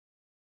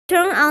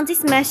Turn on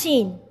this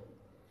machine.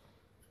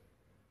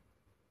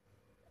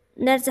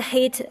 Let the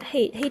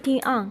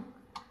heating on.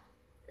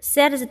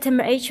 Set the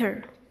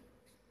temperature.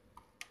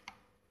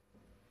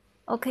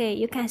 Okay,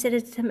 you can set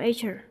the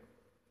temperature.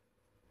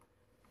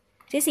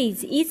 This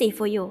is easy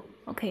for you.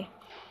 Okay.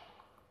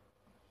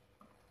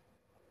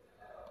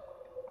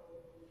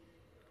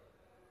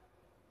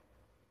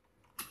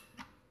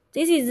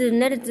 This is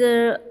let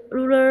the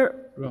ruler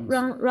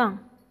run.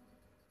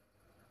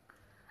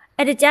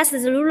 Adjust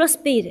the ruler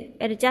speed.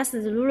 Adjust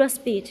the ruler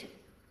speed.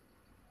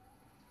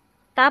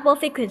 Double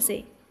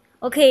frequency.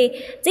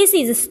 Okay, this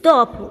is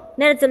stop.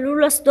 Let the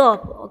ruler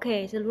stop.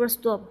 Okay, the ruler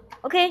stop.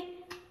 Okay.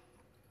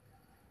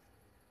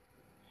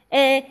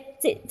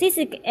 This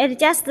is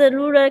adjust the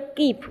ruler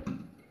gap.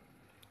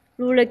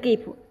 Ruler gap.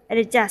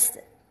 Adjust.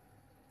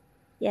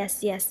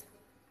 Yes.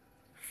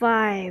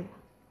 5.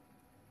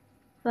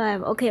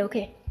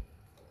 Okay.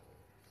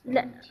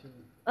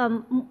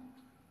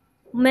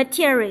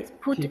 Materials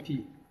put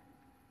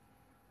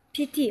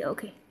PT.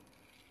 Okay.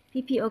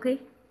 PP. Okay.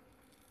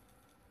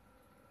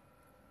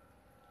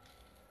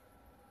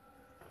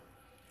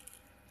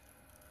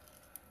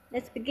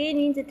 Let's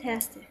begin the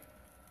test.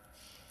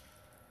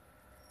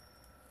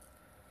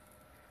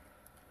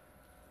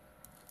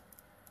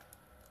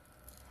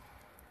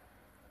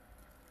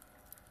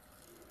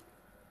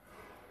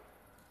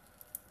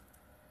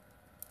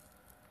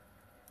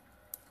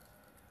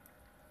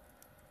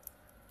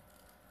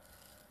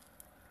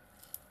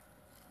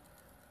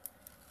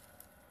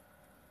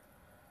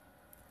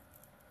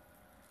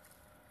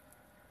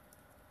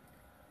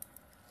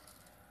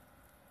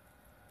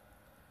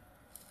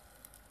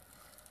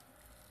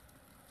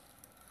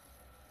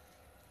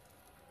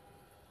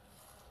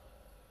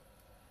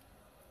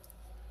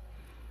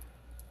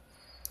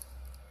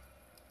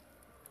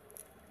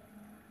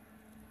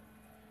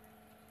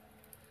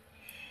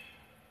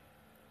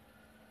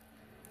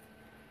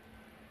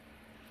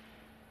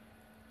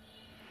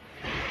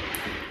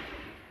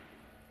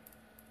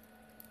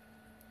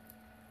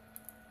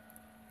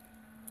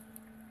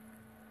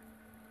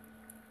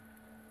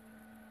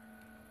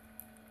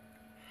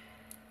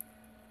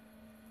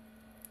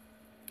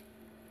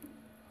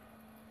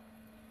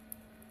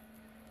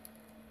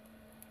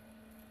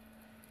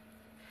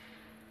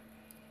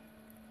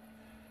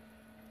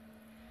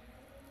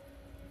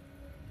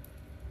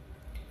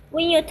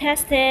 When you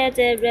test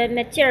the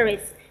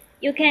materials,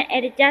 you can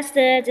adjust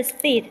the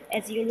speed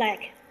as you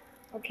like.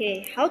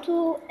 Okay, how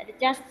to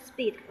adjust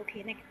speed?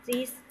 Okay, like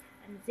this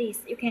and this.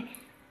 You can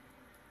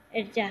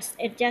adjust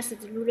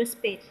the ruler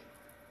speed.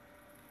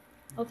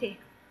 Okay.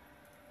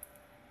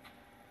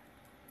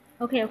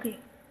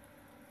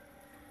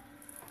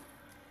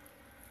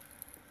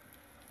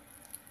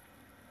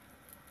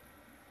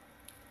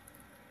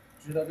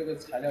 直到这个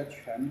材料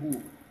全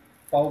部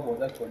包裹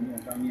在滚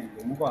筒上面，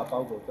融化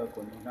包裹在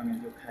滚筒上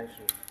面，就开始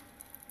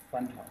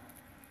翻炒。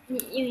你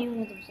英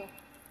文怎么说？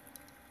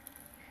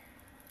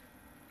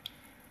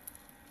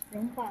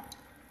融化。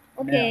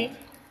Okay,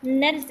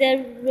 let the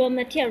raw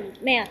material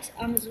melt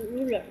on the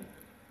ruler.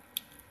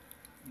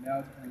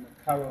 Melt and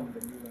cover on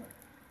the ruler.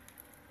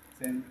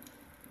 Then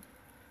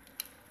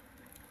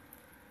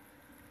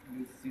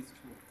use this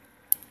tool.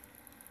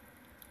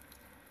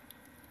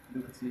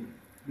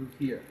 Look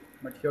here.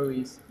 Material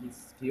is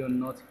still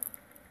not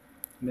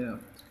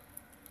melt.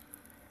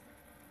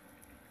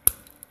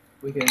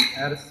 We can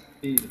add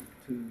speed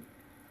to.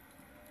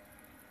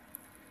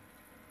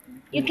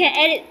 You can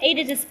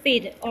add the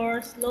speed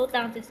or slow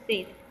down the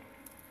speed.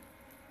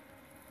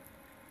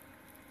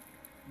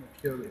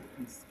 Material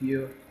is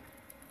still.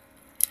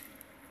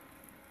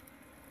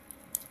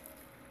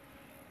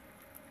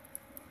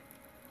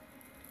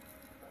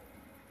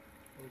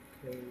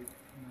 Okay.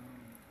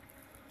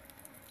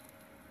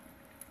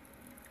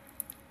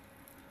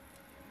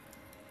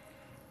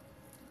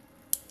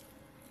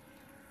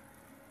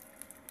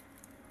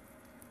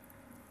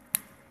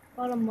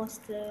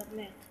 Almost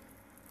met.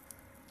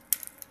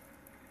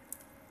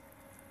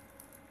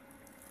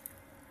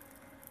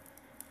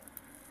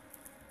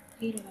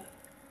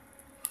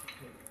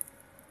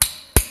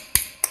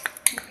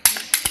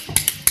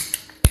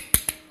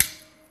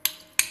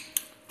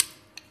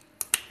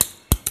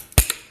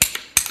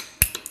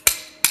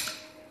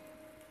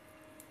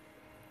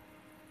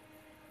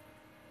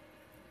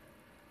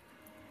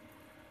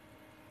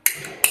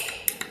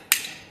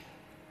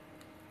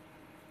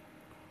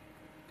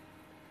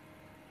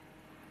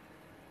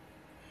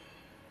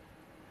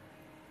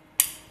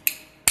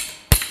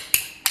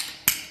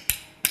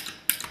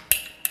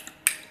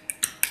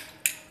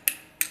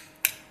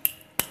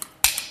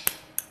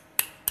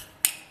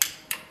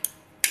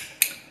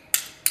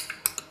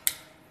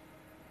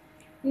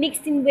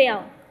 Mixing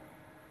well.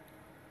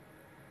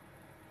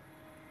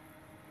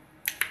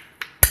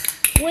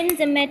 When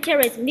the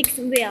material is mixed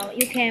well,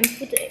 you can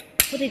put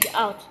it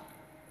out.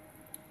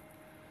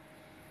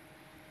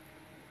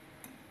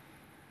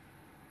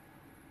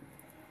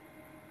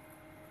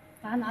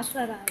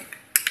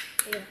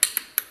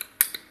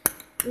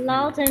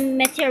 Now the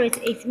material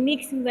is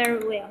mixed very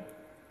well.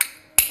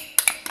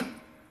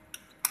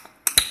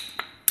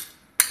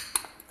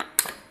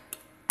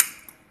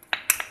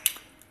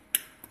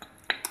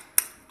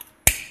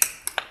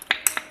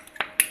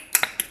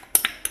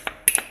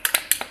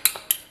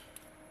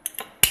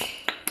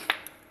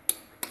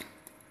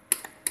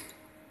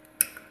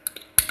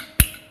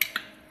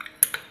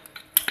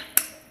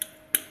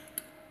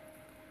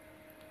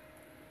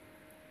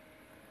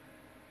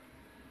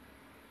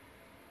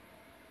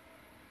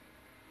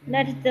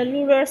 Let the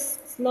ruler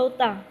slow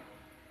down.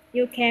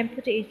 You can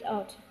put it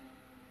out.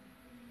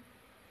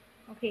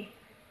 OK，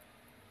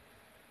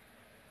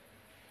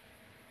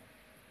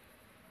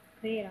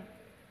可以了。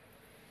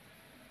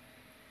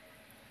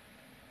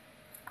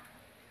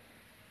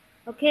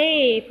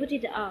OK, put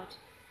it out.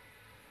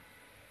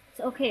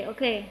 OK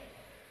OK，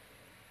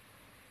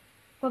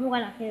关不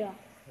关了？可以了。